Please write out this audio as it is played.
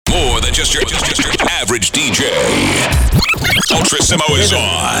just your average DJ. Ultra Simo is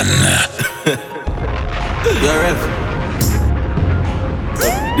on. You're ref.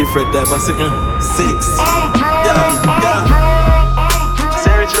 Different type of signal. 6. Yeah.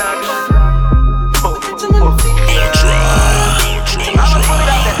 Serious dog.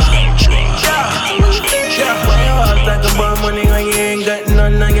 Money when you ain't got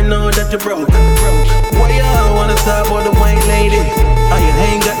none, now you know that you're broke. Why y'all wanna talk about the white lady? Oh, you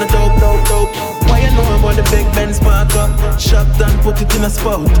ain't got no dope. Why you know about the big Benz park up? Shop done, put it in a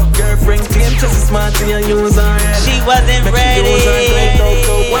spot. Girlfriend claim just as smart and you use her head. She wasn't ready.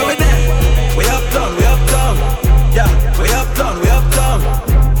 Why we there? We uptown. Yeah, we uptown.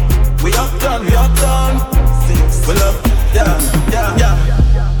 We uptown. 6. We love, yeah.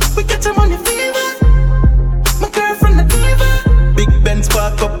 We get your money fever. Big Benz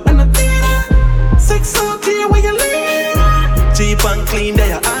park up and a theater. 6 out here where you live. Cheap and clean, there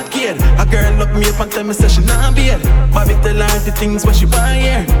you arcade. A girl look me up and tell me say she not beard. Bobby tell her the things what she buy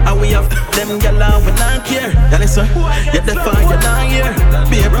here. And we have them gyal and we not care. Yeah, listen, yeah, that far you not here.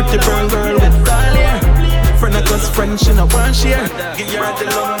 Be a pretty brown girl with doll hair. Friend of us, friend, she not want share. Give her the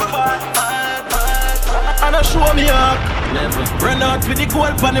number. And I show me up. Run out with the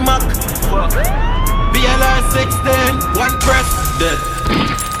gold pan the Mac. BLR 16, one press, dead.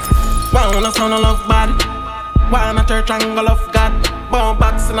 Wanna sound of love bad. Wanna church angle of God. Bomb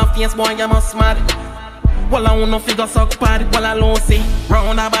box in a face, boy, you must mad. Well, I wanna figure suck pad. Well, I don't see.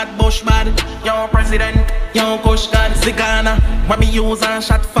 Round a bad bush bad. Young president, young kush god, Zigana. When me use and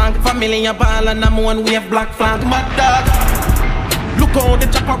shot funk. Family a ball and I'm one wave black flag. Mad dog. Look how the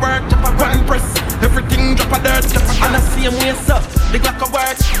chopper work, one press. Everything drop a dirt, and I see him way up. The Glock a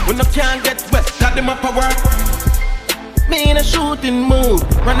work, when I can't get wet, got them up a work. Me in a shooting move,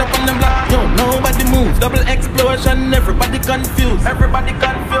 run up on the block, yo, nobody move. Double explosion, everybody confused.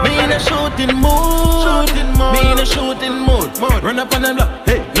 Me in a shooting mood, run up on the block,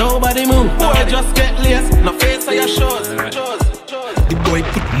 hey, nobody move. Boy, just get laced, no face of your shows. The boy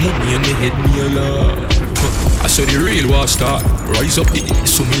put money on the head, me alone. I saw the real war start. Rise up the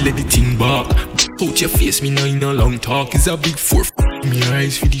so me let the thing back. Out your face, me now in a long talk. It's a big 4 me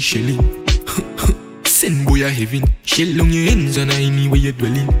eyes for the shelling. Send boy a heaven. Shell on your ends and I me where you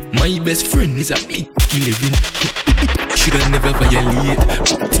dwelling. My best friend is a big 11. Shoulda never violate.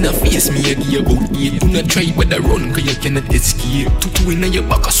 In a face me a give about 8. Do not try but I run cause you cannot escape. 2 in your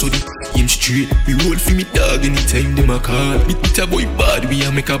back so the aim straight. We roll for me dog anytime them a call. Beat a boy bad, we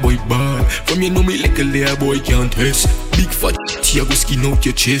a make a boy bad. From you know me like a layer boy can't test. Big fat I go skin out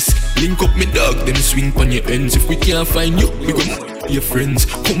your chest. Link up me dog, then swing on your ends. If we can't find you, we go your friends.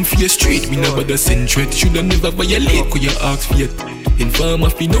 Come for your straight, we never the send threat. Shoulda never violate, cause you ask for your inform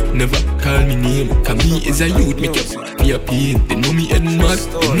of me no, never call me name. Cause me is a youth, make you feel pain. They know me head mad,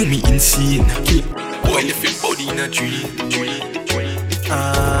 they know me insane. Kill boy, left your body in a dream.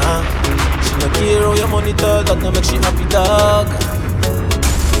 She no care how your money talk, that no make she happy dog.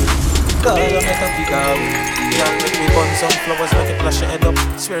 Call her make a big out. Y'all make me burn some flowers, make it flash your head up.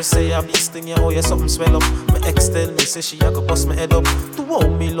 Swear say I beast in you, oh yeah, something swell up. My ex tell me, say she a go bust my head up. To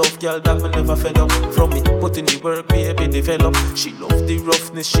want me love, girl, that me never fed up. From it, put in the work, baby, develop. She love the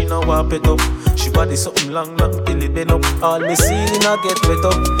roughness, she now want it up. She body something long till it bend up. All me seen I get wet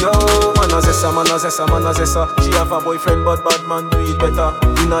up. Yo, man a zessa. She have a boyfriend, but bad man do it better.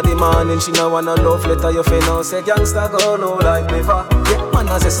 Inna the morning, she now wanna love letter. You fin now say gangsta go no like never. Yeah, man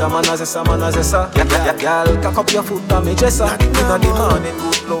a zessa. Yeah, girl, cock up your foot and me dresser. Inna the morning,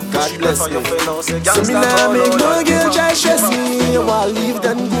 good love, God bless you. So me nah make no girl try stress me. You want leave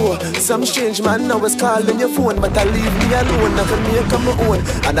then go. Some strange man now is calling your phone, but I leave me alone. I can make up my own,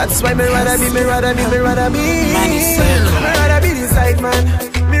 and that's why me rather be. Me rather be the side man.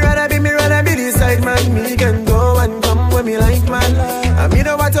 Me rather be the side man. Me can go and come when me like man. And me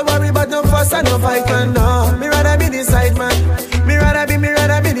don't want to worry about no fuss and no fight man. No, me rather be the side man. Me rather be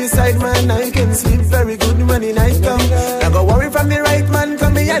the side man. I can sleep very good when the night come. I go worry from the right man,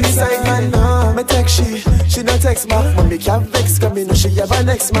 come me at the side man. No, me text she no text back. But me can't vex, cause me know she have a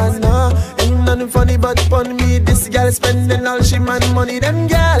next man. No, ain't nothing funny but fun me. This girl spending all she man money. Them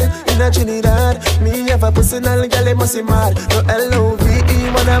girl in a Trinidad. Me have a personal girl, they must be mad. No L-O-V-E,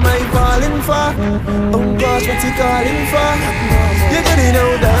 what am I falling for? Oh gosh, what you calling for? You got it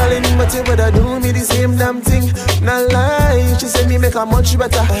now, darling, but you better do me the same damn thing. Not lie, she said me make her much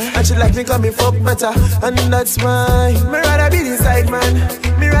better. And she like me cause me fuck better. And that's why me rather be the side man.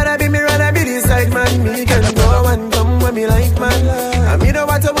 Me rather be the side man. Me can go and come when me like man. And me don't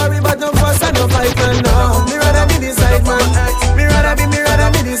want to worry about no fuss and no fight man. No, me rather be the side man. Me rather be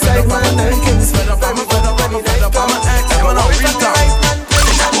the side man. I can see from when the night comes.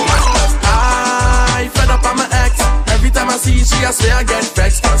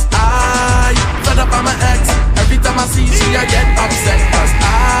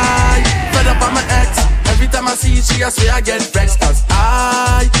 she, I swear I get vexed. Cause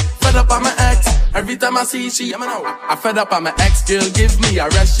I fed up on my ex. Every time I see she, I fed up on my ex. Girl, give me a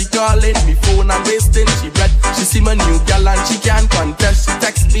rest. She calling me phone and wasting. She read. She see my new gal and she can't contest. She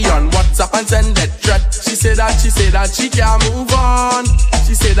text me on WhatsApp and send that threat. She say that she can't move on.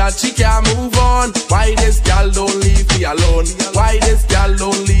 She say that she can't move on. Why this gal don't leave me alone? Why this gal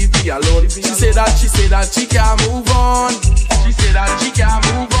don't leave me alone? She say that she can't move on. She say that she can't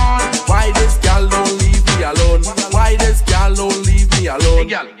move on. Why this gal don't leave me alone? Why this gal don't leave me alone?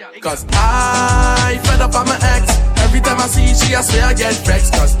 Cause I fed up on my ex. Every time I see she, I swear I get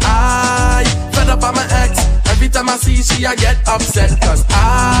vexed. Cause I fed up on my ex. Every time I see she, I get upset. Cause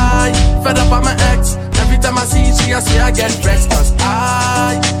I fed up on my ex. Every time I see she, I swear I get vexed. Cause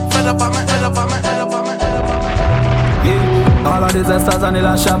I fed up on my, fed up on my, fed up on my, fed up on my. Yeah, all of the zesters and the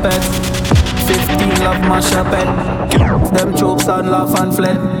last chapet. 15 love my chapet. Them troops and laugh and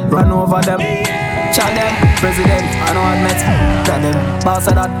fled. Run over them. Chat them, president, I know I met. Tell them, boss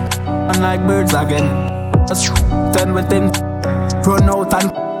of that. And like birds again. Just 10 with him. Run out and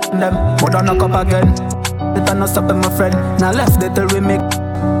them. But don't knock up again. It ain't no stopping my friend. Now left it till we make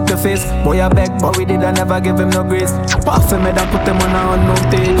the face. Boy I beg, but we did I never give him no grace. Pass him and put him on a unknown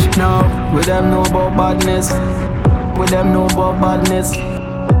stage. Now, with them know about badness. With them know about badness.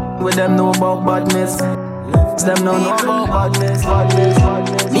 With them know about badness. Them no know about badness, badness,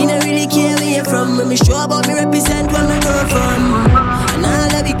 badness. Me no really care where you from. When me sure about me represent where me come from. And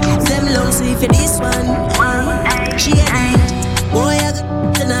all of it, them long, so if you this one, she a D. Boy I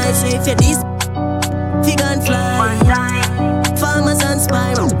got tonight, so if you this, fi gon' fly. Farmers and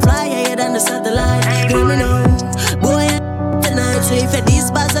spy, fly higher than the satellite. Girl me know, boy I got tonight, so if you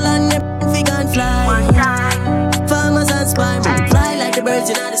this basil and fi gon' fly. Farmers and spy, fly like the birds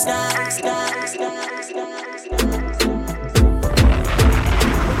in the sky.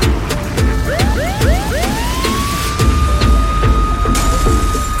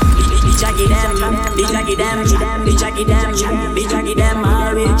 The jaggy them,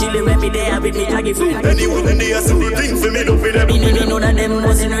 always chillin' when me there with me jaggy friend. Anyone in the ass will think for me, don't feel them. Me know that them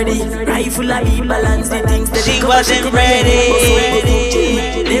wasn't ready. Rifle of heat balance the things that she wasn't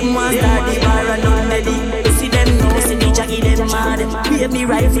ready. Them want start the bar and not ready. See them know, see the jaggy them mad. Wave me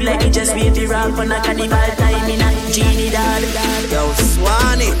rifle like it just wave the ramp on a carnival time in a genie dad. Yo,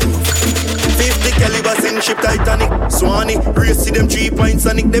 Swanee 50 caliber sing ship Titanic. Swanee, race see them 3 points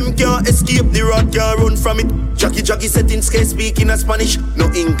Sonic. Them can't escape, the rod can't run from it. Jackie set in skate speaking a Spanish, no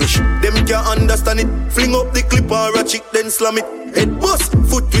English. Them can't understand it. Fling up the clip or a chick, then slam it. Head bust,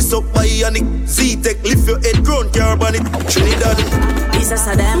 foot twist up by Yannick. Z-Tech, lift your head, ground carbon it. Trinidad. This is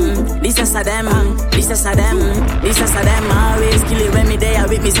Saddam, this is Saddam, this is Saddam, this is Saddam. Always kill it when me there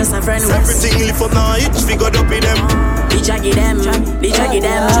with me sister friend West. Everything lift up now, it's figured up in them. The jaggy them, the jaggy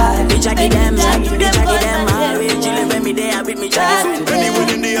them, the jaggy them, the jaggy them. Always kill it when me there with me jaggy friend. Anyone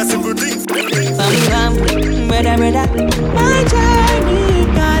in the ass will think. Brother, my journey,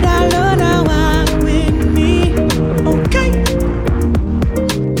 God alone, I walk with me. Okay.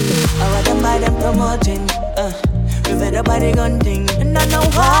 I want them by them promoting. We fed up by the gun thing. And I know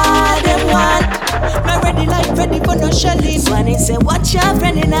what them want. Not ready like ready for no shelling. Swanee say, watch your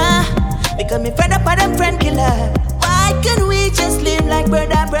friend in her. Because me fed up by them friend killer. Why can't we just live like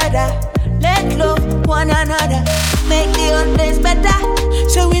brother? Let love one another. Make the old place better.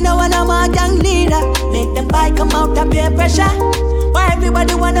 So we know when I'm a young leader. Make them buy come out of peer pressure. Why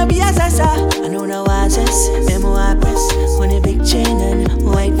everybody wanna be a sasa? I know no oasis, them who I press. On a big chain and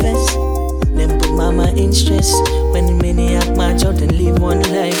white vest. Them put mama in stress. When the maniac march out and leave one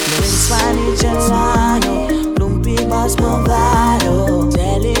life. When Swanee Gelano, Lumpy Boss Movado.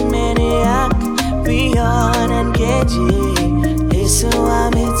 Telling maniac, Rion and KG. Listen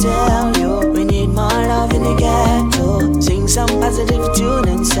what me tell you. We need more love in the ghetto. Sing some positive tune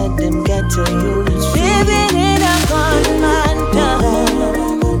and set them ghetto youths. Living in a gunman town.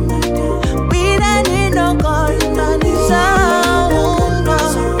 We don't need no gunman sound.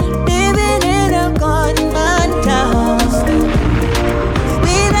 Living in a gunman town.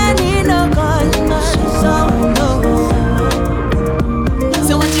 We don't need no gunman sound.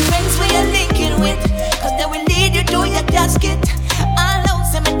 So what your friends we are linking with? Cause they will lead you to your casket.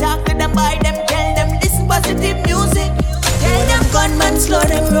 Talk to them, buy them, tell them listen positive music. Tell them gunman slow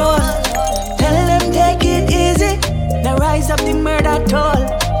them roll. Tell them take it easy. Now rise up the murder toll.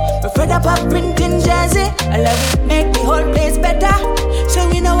 We're fed up of printing jersey. I love it, make the whole place better. So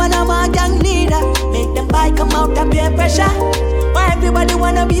we know when I'm a young leader. Make them buy come out of peer pressure. Why everybody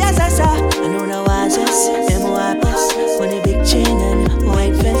wanna be a sasa? I know no oasis, them who I press. On a big chain and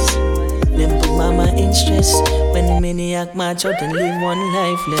white vest. Them put mama in stress. When the maniac march out and leave one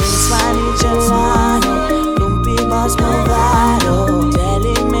lifeless. Swanee Gelano, Lumpy must move out. Oh,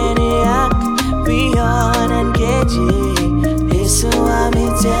 Telemaniac, Rion and KG. Listen what me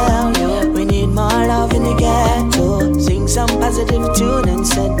tell you. We need more love in the ghetto. Sing some positive tune and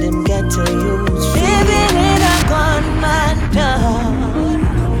set them ghetto youths free. Living in a gunman town.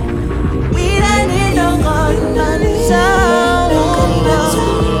 We don't need no gunman town.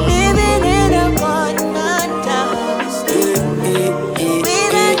 Living in a gunman town. We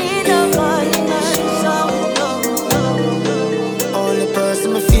don't need no gunman town. Only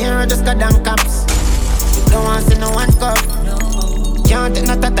person me fear are just goddamn cops. Don't want to see no one come. Can't take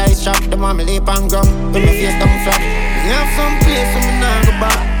not a dice shop. The want me leap and ground. When my face down flat. Me have some place where me nah go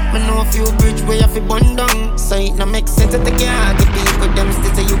back. Me know a few bridge where you fi burn down. So it no make sense to take your heart to people. Them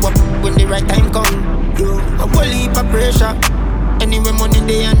still say you up when the right time come. Yo, a whole heap of pressure. Anyway money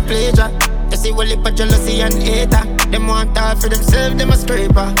they and pleasure. You see whole heap of jealousy and hater. Them want all for themselves, them a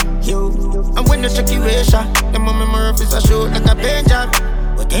scraper. Yo, and when the tricky ratio, them on me more is a shoot like a paint job.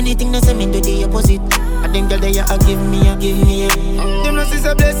 But anything that say me do the opposite. I think that they a give me. Them no see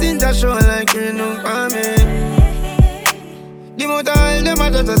a blessing that show like you know for me. The motor all them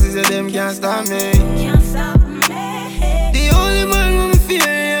a just see them can't stop me. The only man who fear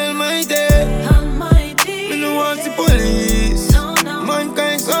is Almighty. Me no want the police.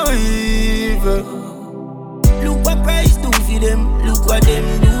 Mankind so evil. Look what Christ do for them. Look what them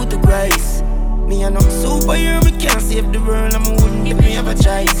do to Christ. Me a no superhero, me can't save the world, and me wouldn't give me have a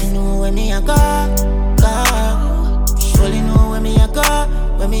choice. You know where me a go. Surely know where me a go.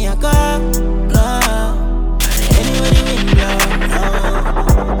 Anyway the wind blow.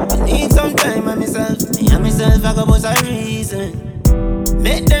 I need some time by myself. Me and myself I go bust a reason.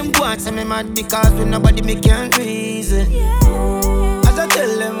 Make them go and say me mad because with nobody me can't reason. As I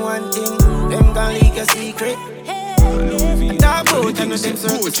tell them one thing, them gon' leak a secret. The thing is,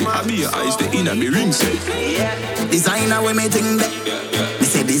 poetry, I be your eyes, the inner me ring say. Designer when me think that. Me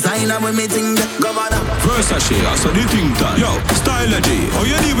say designer when me think that. Governor. Versace, I saw the thing time. Yo, Stylogy, how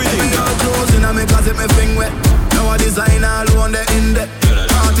you deal with it? Me got clothes in me closet, me fling wet. Now a designer alone the in there.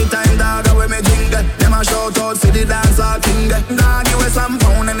 Party time dog, when me think that. Them a shout out for the dance all king that. Dog, give us some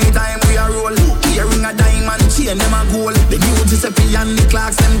pound anytime we a roll. Earring a diamond, chain them a gold. The new Giuseppe and the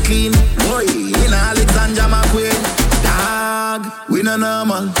Clarks them clean. Boy, in Alexandra McQueen. Dog, we no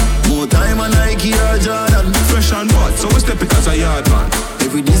normal. More time on Nike or Jordan. Fresh and hot, so we step it as a yard man.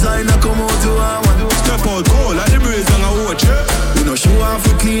 Every designer come out to our one. Step out cold like the breeze on a watch. We no show off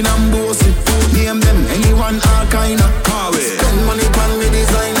for clean and bossy. Name them anyone all kinda. Spend money on me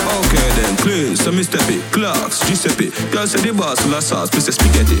designer. Okay then, please, so me step it. Clarks, Giuseppe. Girl say the boss full of sauce, piece of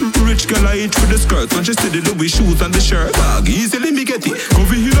spaghetti. Rich girl I eat with the skirt. When she see the Louis shoes and the shirt. Bag, easily me get it.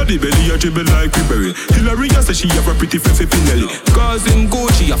 Cover heel of the belly, I dribble like Ribery. Hillary, I say she have a pretty Fefe Pinelli. Cause in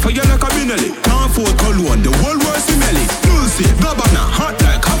Gucci, I fire like a Binelli. Can't afford cologne, the whole world smelly. Dulce, Gabbana, hot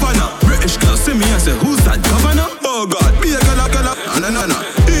like Havana. British girl see me and say, who's that governor? Oh God, be a gala.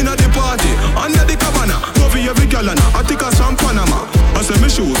 Inna the party, under the cabana. Cover every gallon, I take us from Panama. I say me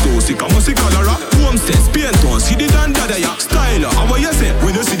shoes too sick, I must see cholera. Homestead, paint on, see the dandada ya. Styler, how you say,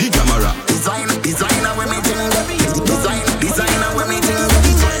 when you see the camera. Designer when me think that. Designer when me think that.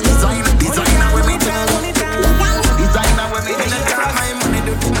 Designer when me think that. Designer when me think that. My money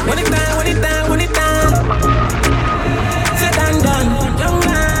do. When it down. Said and done. Young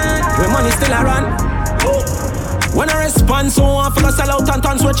man, when money still a run. When I respond, so I feel sell out and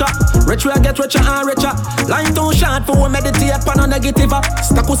turn switcher. Rich will get richer and richer. Line too short for we meditate on a negative.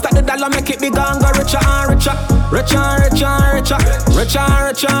 Stack the dollar, make it bigger and go richer and richer. Richer and richer and richer. Richer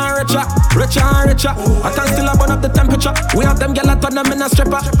and richer and richer. Richer and richer. I can still burn up the temperature. We have them gyal a turn them in a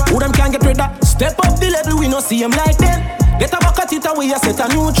stripper. Who them can't get rid of? Step up the level, we no see them like them. Get a bucket it away, set a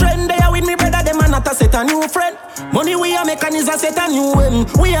new trend. They are with me brother, them are not a set a new friend. Money we a make and is a set a new one.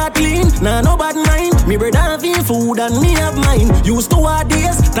 We are clean, nah no bad mind. Me brother have food and me have mine. Used to our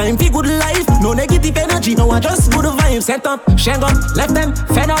days, time for good life. No negative energy, no I just good vibes. Set up, shang up, left them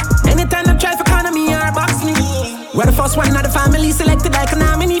fed up. Anytime them try for economy or box me. We're the first one of the family selected like an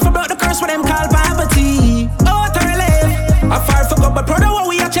army. For brought the curse for them called poverty. Oh to relive, I far for God but proud of what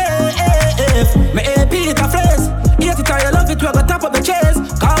we achieve. Me AP it a phrase. Hate it or you love it, we got top of the chase.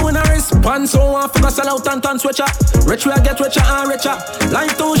 Cause when I respond, so I figure sell out and turn switcher. Rich will get richer and richer.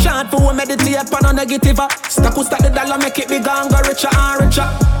 Life too short for we meditate on a negative. Stack the dollar, make it bigger and go richer and richer.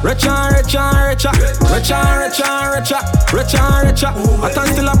 Richer and richer and richer. Richer and richer and richer. Richer and richer. I can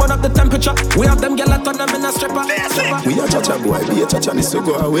still burn up the temperature. We have them gyal a turn them in a stripper. We a chacha boy, be a chacha ni so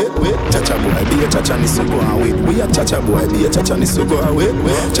go away. Chacha boy, be a chacha ni so go away. We a chacha boy, be a chacha ni so go away.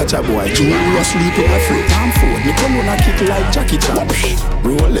 Chacha boy, you sleep in a free time food. Me come on a kick like Jackie Chan.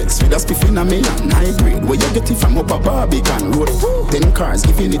 Rolex with a spiff in a me hand. High grade, where you get it from up a Barbican road. 10 cars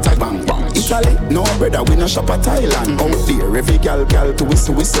giving it a bang bang. Italy, no brother, we no shop at Thailand. Out there, every gal to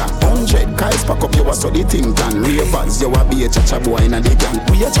whistle. 100 guys pack up, you a study think and ravers, you a be a cha-cha boy in a the gang.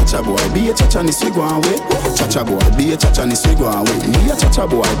 We a cha-cha boy, be a cha-cha ni swig one way. Cha-cha boy, be a cha-cha ni swig one way. Me a cha-cha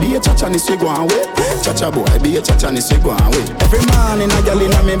boy, be a cha-cha ni swig one way. Cha-cha boy, be a cha-cha ni swig one way. Every morning a gal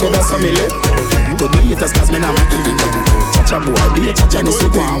in a me bed a so me left. To the haters cause me now a give it up. Cha-cha boy, be a cha-cha ni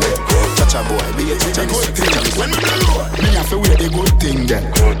swig one way. Cha-cha boy, be a cha-cha ni swig one way. When we the road, me have to wear the good thing there.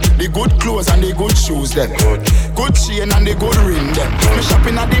 The good clothes and the good shoes there. Good chain and the good ring there. Me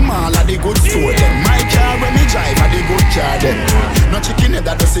shopping at the mall at the good store there. My car when me drive at the good car there. No chicken head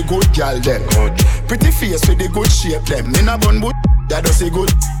that does a good girl there. Pretty face with the good shape them. Me na bun boot that does a good.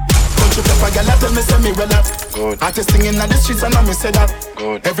 Country pepper girl that tell me say me well up. Artist singing in the streets and now me say that.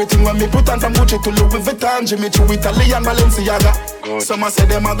 Everything when me put on from Gucci to Louis Vuitton, Jimmy Choo, Italy and Balenciaga. Some say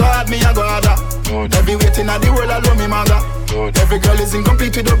them a god, me a god. Every waiting at the world alone me mother. Every girl is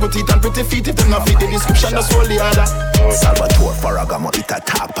incomplete with good teeth and pretty feet. If them not fit the description, that's all the other. Salvatore Ferragamo, it a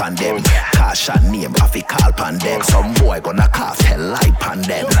tap on them. Cash and name, I fi call on them. Some boy gonna cast hell light on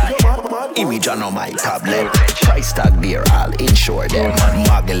them. Image on my tablet. Price tag there, I'll insure them.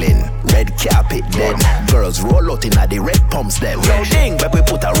 Muggling, red carpet them. Girls roll out in the red pumps them. Yo ding, but we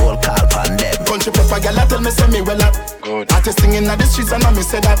put a roll call on them. Country pepper girl, I tell me say me well up. Artist singing in the streets and now me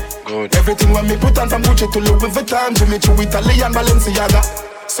say that. Everything when me put on from Gucci to Louis Vuitton, Jimmy Choo, Italy and Balenciaga.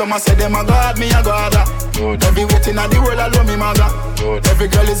 Some say them a god, me a god. Every waiting at the world alone me mother. Every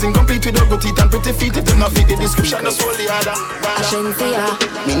girl is incomplete with good teeth and pretty feet. If them not fit the description, that's all the other. Ashentia,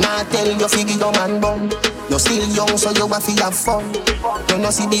 me not tell you figure your man bum. You still young, so you have to have fun. You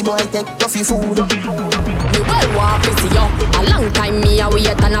know see the boy take off your food. Me well want to see you. A long time me a wait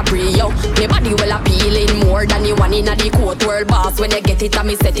and a pray you. Me body well appealing more than the one in a the court world boss. When you get it and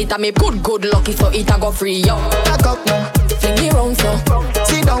me set it and me good lucky so it a go free you. Back up now, fling me round so.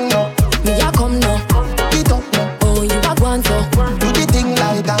 Sit down now, me a come now. Get up now, oh you a want so. do the thing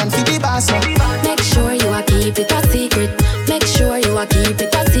like down for the boss now. Make sure you a keep it a secret. Make sure you a keep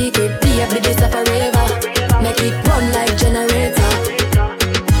it a secret. Baby this a forever. Make it run like generator.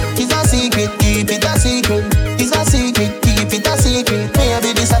 It's a secret, keep it a secret. It's a secret, keep it a secret.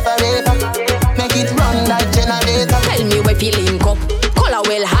 Maybe this a forever. Make it run like generator. Tell me where feeling up. Color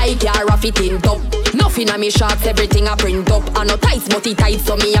well high, car a fit in top. Nothing on me shots, everything I print up. I no tight, but it tight,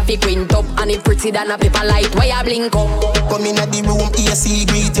 so me a fi quint up. And it pretty than a paper light, why I blink up. Come in at the room, AC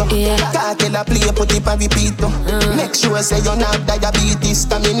greet you. Yeah. Cartel a play, put it and repeat you. Make sure say you're not diabetes.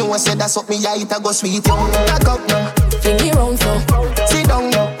 Cause me know say that's what me a eat a go sweet you. Back up now, fling me round so. sit down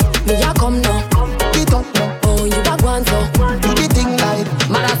now, Me a come now. get up now, Oh you a want so. do the thing like.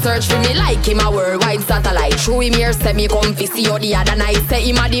 Man a search for me like him a worldwide satellite. Through him here say me come fi see you the other night. Say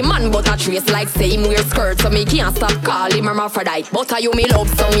him a the man but a trace like say him wear skirt. So me can't stop call him hermaphrodite. But a you me love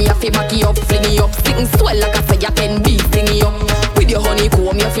so me a fi back you up, fling you up. Sitting swell like a say you 10 beats sting you up. With your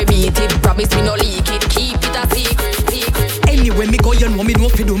honeycomb you fi beat it. Promise me no leak it, keep it a secret. Anyway me go you know me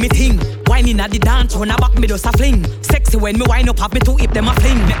fi do me thing. Whining at the dance when I back me just a fling. Sexy when me wine up have me two hip them a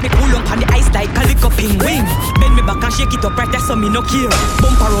fling. Make me cool on the ice like a lick up penguin. Bend me back and shake it up right there so me no care.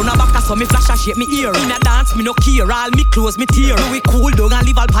 Bump around a back so me flash and shake me ear. In a dance me no care, all me clothes me tear. Do it cool down and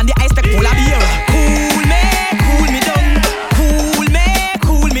leave all pan the ice like polar beer. Cool me down.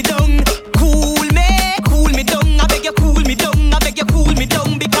 Cool me down. Cool me down. I beg you cool me down. I beg you cool me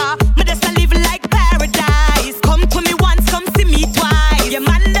down because me just a live like paradise. Come to me once, come see me twice. Your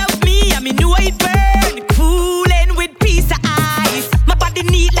man love me, and me know it burn. Coolin' with piece of ice. My body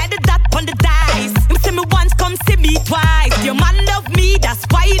neat like the dot on the dice. Him see me once, come see me twice. Your man love me, that's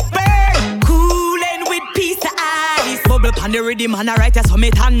why it burn. Coolin' with piece of ice. Bubble pan the rhythm and I write as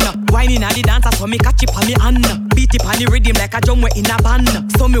me tan. Whining at the dance so me catch it on me hand. Beat it on the rhythm like a drum in a band.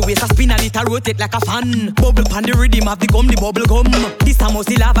 So me waist a spin and it a rotate like a fan. Bubble pan the rhythm of the bubble gum. This a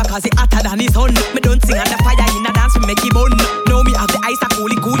mostly lava cause it hotter than the sun. Me don't sing on the fire in a dance we make it burn. Now me have the ice a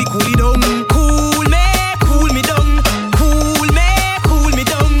cool it down. Cool me down. Cool me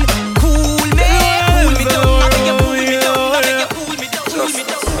down. Cool me down. I beg you cool me down. I beg you cool me down.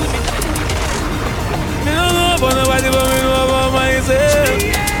 Me don't know about nobody but me know about myself.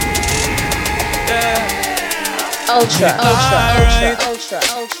 Yeah. Ultra.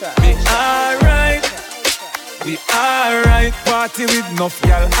 Be alright. Be alright. Party with enough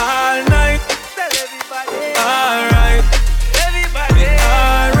y'all all night. Tell everybody. Alright. Everybody. Be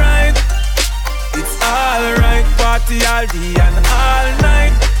alright. It's alright. Party all day and all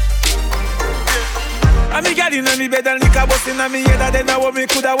night. And me got in on me bed and liquor bustin' on me head. And then I what me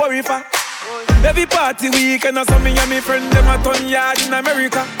coulda worry for. Every party weekend, I saw me and me friend them a ton yard in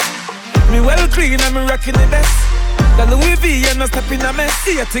America. Me well clean and me rocking the best. The Louis V and no step in a mess.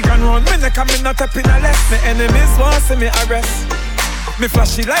 See a thing and run when they come in not step in a less. My enemies want see me arrest. Me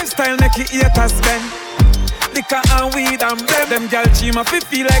flashy lifestyle make it haters bend. Liquor and weed and blem. Them gal cheam up it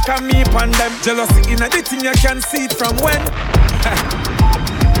feel like I'm me pan them. Jealousy in a the thing you can see it from when.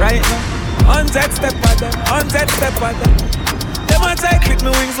 Right now 100 step at them, 100 step at them. Them a try clip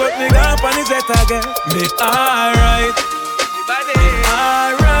me wings but me gone on the jet again. Me alright, we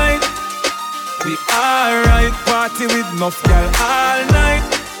alright, we alright. Party with enough gal all night.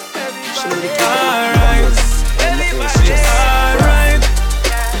 Alright, everybody alright.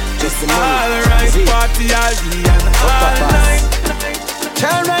 Alright, party all day and all night.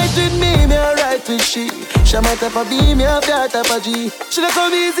 Can't ride with me alright with she. She my type of B, me a fair type of G. She let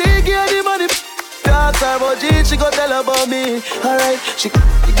come easy, give the money. Talk her about G, she go tell about me. Alright, she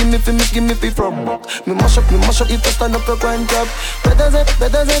give me fi from back. Me mash up if you stand up your grind job. Better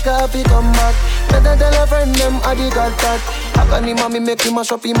say coffee come back. Better tell a friend them I did got that. I can him and me make him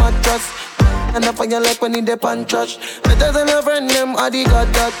mash up him mattress. And I find you like when he dip and trash. Better than a friend them I did got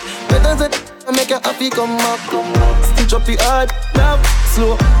that. Better say make you happy come back. Stitch up the hard, now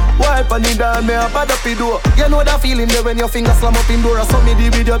slow. Wipe on the down, me a bad up the door. You know that feeling there when your finger slam up in door. I saw me the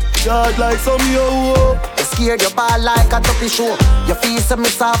video, yard like some yo. You scared your ball like a tuppy show. Your face me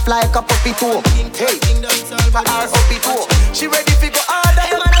soft like a puppy toe. Hey, for her uppy toe. She ready to go harder.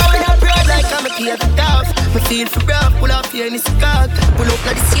 Hey man, I wanna bread like I'm a kid dog. Me feel for rough, pull up here in the cock. Pull up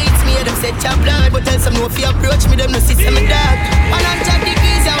like the streets, me them set your blood. But tell some no if you approach me, them no see me dog. 100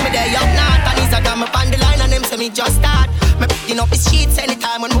 degrees, I'm there, up north. And he's a got me on the line and them say me just start. Me picking up the sheets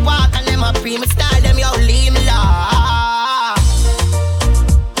anytime when we walk and them a pre me style them yo leave me low.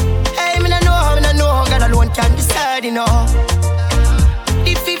 Hey, me no know, God alone can decide, you know.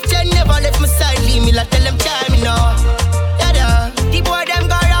 The 5th gen never left my side, leave me like tell them try me now. Yeah, the boy them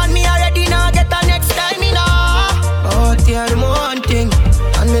go around me already now, get the next time, you know. Oh, tell them one thing,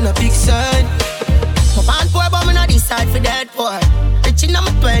 and me no big side. My band boy, but me no decide for that boy. Rich in my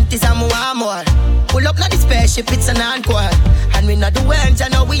 20s and me want more. Pull up na the spaceship, it's an encore. And we not the ones, I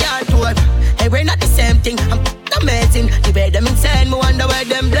know we are tour. Hey, we're not the same thing, I'm amazing. The way them insane, me wonder where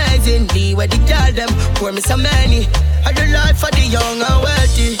them blazing. The way they tell them, pour me so many. I do life for the young and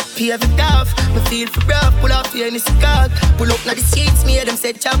wealthy. Pave it off, me feel for rough. Pull off here in the cock. Pull up na the streets, me hear them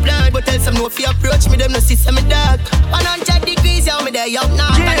set your blood. But tell some no if you approach me, them no see some me dark. 100 degrees, yeah, me there, up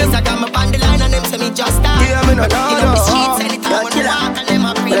now. And it's like I'm up on the line and them say me just start. Yeah, me not know. The streets anytime when we walk and them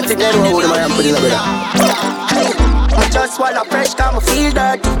a bring me style. I just swallow fresh, cause me feel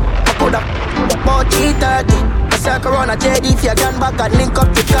dirty. I put up about 3:30. I circle around a JD if you can back and link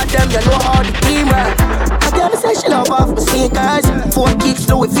up to cut them, you know how the team work. I tell me say she love off my sneakers. 4 kicks,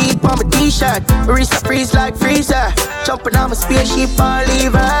 Louis feet on my t-shirt. Wrist a freeze like freezer. Jumping on my spaceship and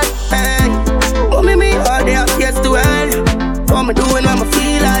leave her. Hey, oh me all day I face the world. What me doing when I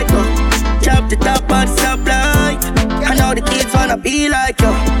feel like drop the top of the stoplight. I know the kids wanna be like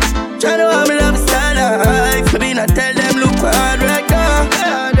you. Tryna have me love style life. Maybe not tell them look hard right now.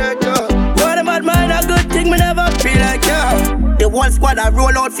 What about mine? A good thing me never feel like you. The whole squad I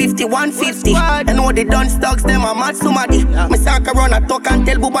roll out 50-150. I know the done stocks them a mad somebody. Me talk around a talk and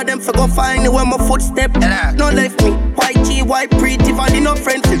tell Booba them for go find where my footstep. No left me. White G, white pretty, value no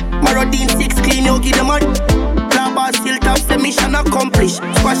friendly. Marodine 6 clean, you give them a Bar still top, the mission accomplished.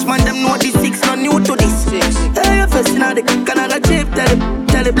 Squash man, them know the 6, not new to this. Hey, you're facing out the Canada chip.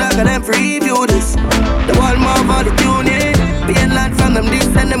 Tell the blog and them preview this. The wall mob all the tune in. Being land from them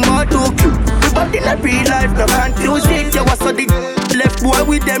this and them all too cute. We back in that real life, no confuse it. You was so the left boy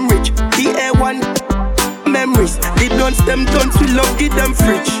with them rich. The A1 memories. The blunts, them guns, we love give them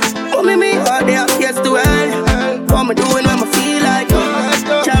fridge. Oh me, all they have yes to hell. What me doing when I feel like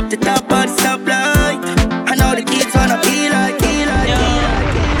chop the top of the stoplight. I know the kids wanna be like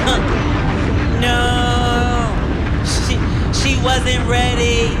No, she wasn't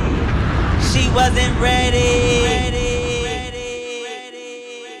ready. She wasn't ready.